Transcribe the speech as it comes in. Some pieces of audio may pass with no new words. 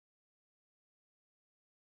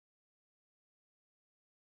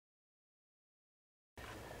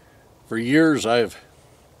For years I've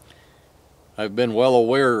been well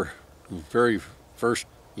aware of the very first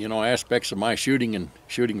aspects of my shooting and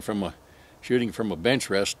shooting from a bench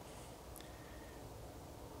rest.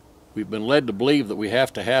 We've been led to believe that we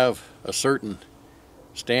have to have a certain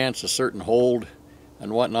stance, a certain hold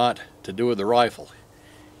and whatnot to do with the rifle.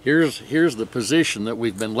 Here's the position that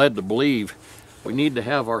we've been led to believe. We need to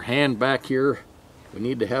have our hand back here. We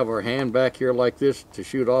need to have our hand back here like this to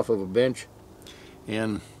shoot off of a bench.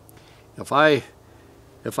 And if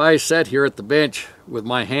I sat here at the bench with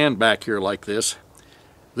my hand back here like this,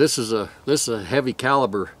 this is a heavy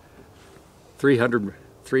caliber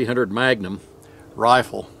 300 Magnum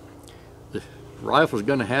rifle. The rifle's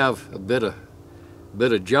going to have a bit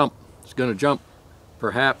of jump. It's going to jump,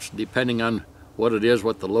 perhaps, depending on what it is,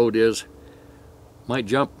 what the load is. Might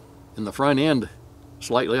jump in the front end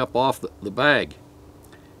slightly up off the bag.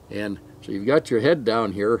 And so you've got your head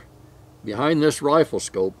down here behind this rifle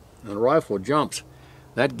scope, and the rifle jumps.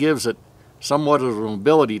 That gives it somewhat of an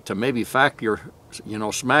ability to maybe smack you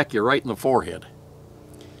right in the forehead.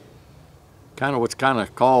 What's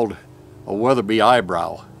called a Weatherby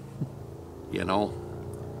eyebrow,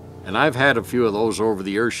 And I've had a few of those over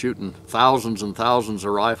the years, shooting thousands and thousands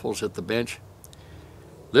of rifles at the bench.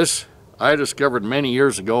 This, I discovered many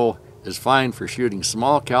years ago, is fine for shooting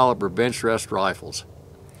small caliber bench rest rifles.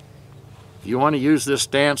 If you want to use this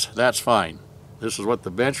stance, that's fine. This is what the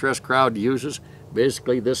bench rest crowd uses.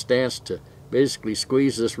 Basically this stance to basically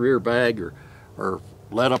squeeze this rear bag or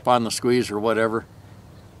let up on the squeeze or whatever.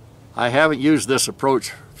 I haven't used this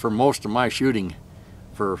approach for most of my shooting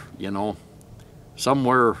for,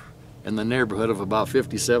 somewhere in the neighborhood of about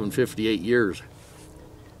 57, 58 years.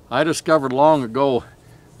 I discovered long ago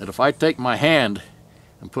that if I take my hand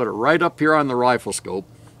and put it right up here on the rifle scope,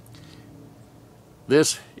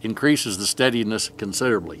 this increases the steadiness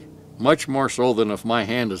considerably. Much more so than if my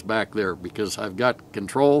hand is back there, because I've got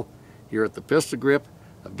control here at the pistol grip,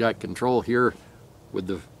 I've got control here with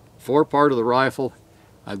the forepart of the rifle,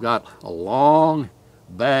 I've got a long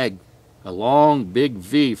bag, a long big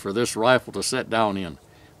V for this rifle to set down in.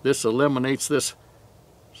 This eliminates this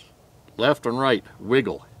left and right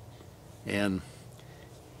wiggle. And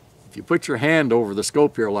if you put your hand over the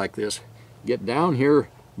scope here like this, get down here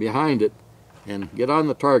behind it and get on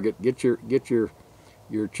the target, get your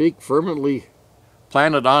cheek firmly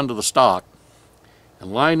planted onto the stock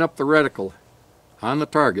and line up the reticle on the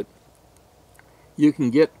target, you can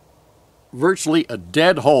get virtually a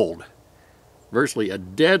dead hold. Virtually a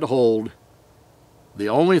dead hold. The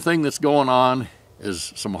only thing that's going on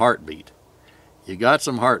is some heartbeat. You got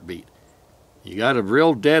some heartbeat. You got a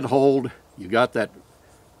real dead hold. You got that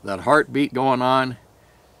heartbeat going on.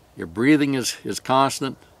 Your breathing is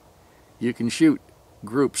constant. You can shoot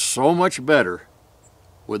groups so much better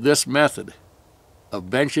with this method of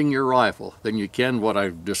benching your rifle than you can what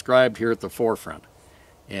I've described here at the forefront.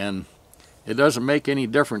 And it doesn't make any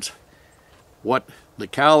difference what the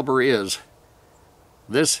caliber is.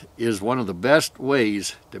 This is one of the best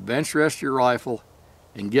ways to bench rest your rifle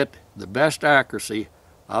and get the best accuracy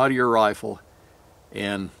out of your rifle,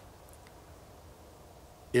 and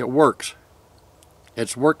it works.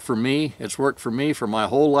 It's worked for me. It's worked for me for my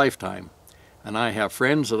whole lifetime. And I have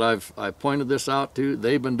friends that I've pointed this out to.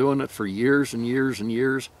 They've been doing it for years and years and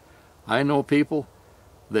years. I know people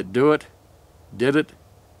that did it.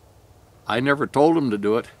 I never told them to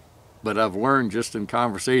do it, but I've learned just in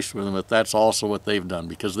conversation with them that that's also what they've done,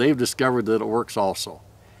 because they've discovered that it works also.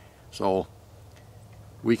 So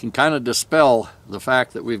we can kind of dispel the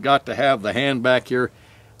fact that we've got to have the hand back here.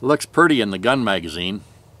 It looks pretty in the gun magazine,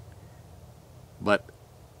 but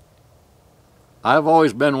I've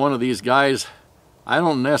always been one of these guys. I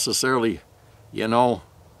don't necessarily,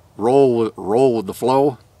 roll with the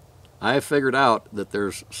flow. I've figured out that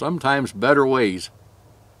there's sometimes better ways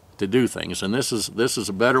to do things, and this is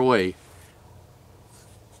a better way.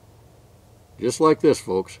 Just like this,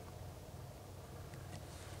 folks.